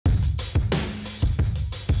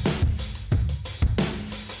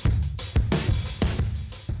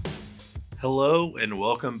Hello and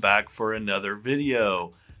welcome back for another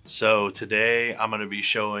video. So today I'm going to be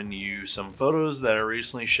showing you some photos that I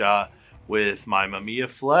recently shot with my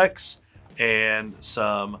MamiyaFlex and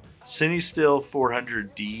some CineStill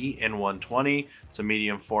 400D in 120. It's a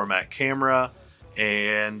medium format camera,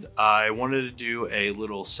 and I wanted to do a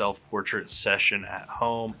little self-portrait session at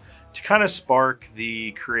home to kind of spark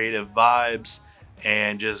the creative vibes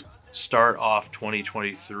and just start off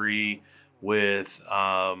 2023 with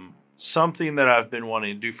something that I've been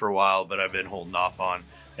wanting to do for a while, but I've been holding off on,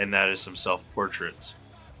 and that is some self-portraits.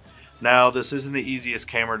 Now, this isn't the easiest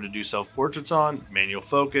camera to do self-portraits on, manual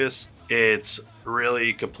focus. It's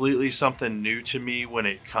really completely something new to me when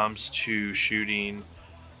it comes to shooting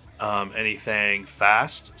anything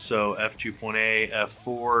fast. So f2.8,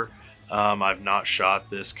 f4, I've not shot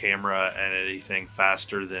this camera at anything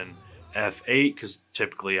faster than f8 because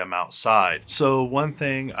typically I'm outside. So one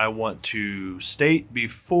thing I want to state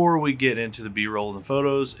before we get into the b-roll and the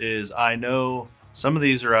photos is I know some of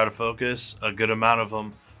these are out of focus. A good amount of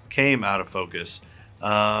them came out of focus.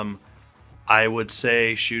 I would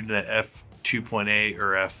say shooting at f2.8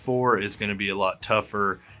 or f4 is going to be a lot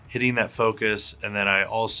tougher hitting that focus. And then I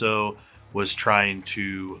also was trying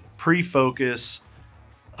to pre-focus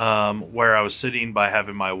where I was sitting by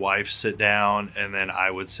having my wife sit down, and then I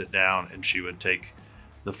would sit down and she would take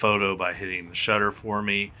the photo by hitting the shutter for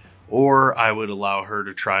me, or I would allow her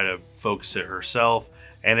to try to focus it herself.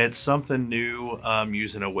 And it's something new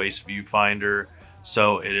using a waist viewfinder,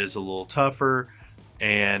 so it is a little tougher,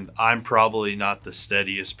 and I'm probably not the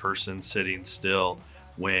steadiest person sitting still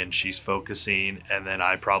when she's focusing, and then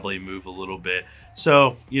I probably move a little bit.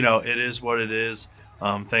 So, you know, it is what it is.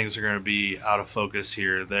 Things are going to be out of focus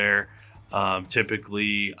here or there.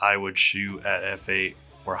 Typically, I would shoot at f8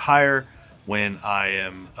 or higher when I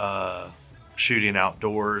am shooting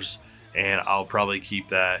outdoors, and I'll probably keep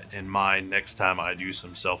that in mind next time I do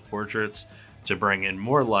some self-portraits to bring in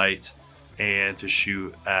more light and to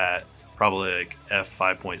shoot at probably like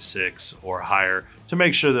f5.6 or higher to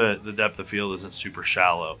make sure that the depth of field isn't super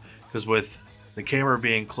shallow. Because with the camera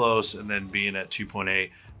being close and then being at 2.8,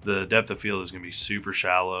 the depth of field is going to be super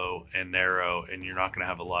shallow and narrow, and you're not going to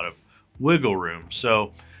have a lot of wiggle room.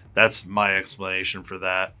 So that's my explanation for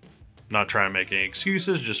that. Not trying to make any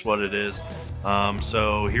excuses, just what it is.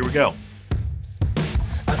 So here we go.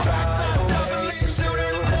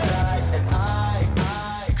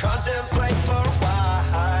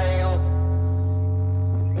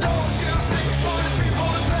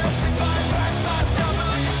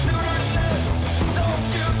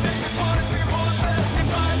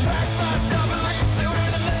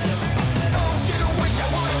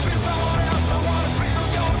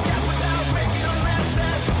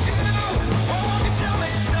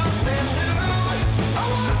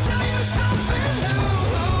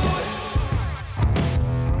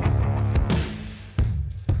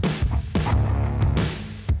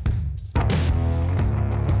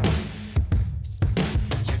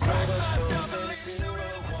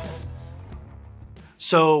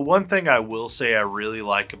 So one thing I will say I really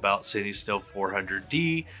like about CineStill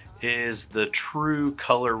 400D is the true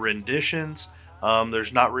color renditions.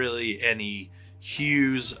 There's not really any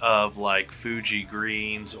hues of like Fuji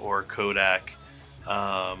greens or Kodak,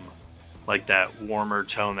 like that warmer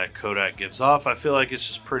tone that Kodak gives off. I feel like it's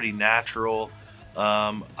just pretty natural.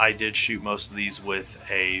 I did shoot most of these with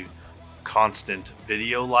a constant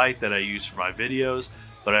video light that I use for my videos,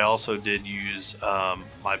 but I also did use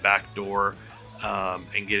my back door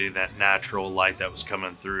and getting that natural light that was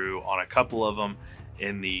coming through on a couple of them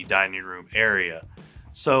in the dining room area.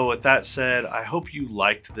 So with that said, I hope you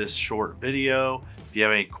liked this short video. If you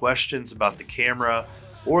have any questions about the camera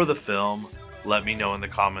or the film, let me know in the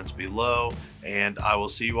comments below, and I will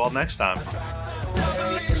see you all next time.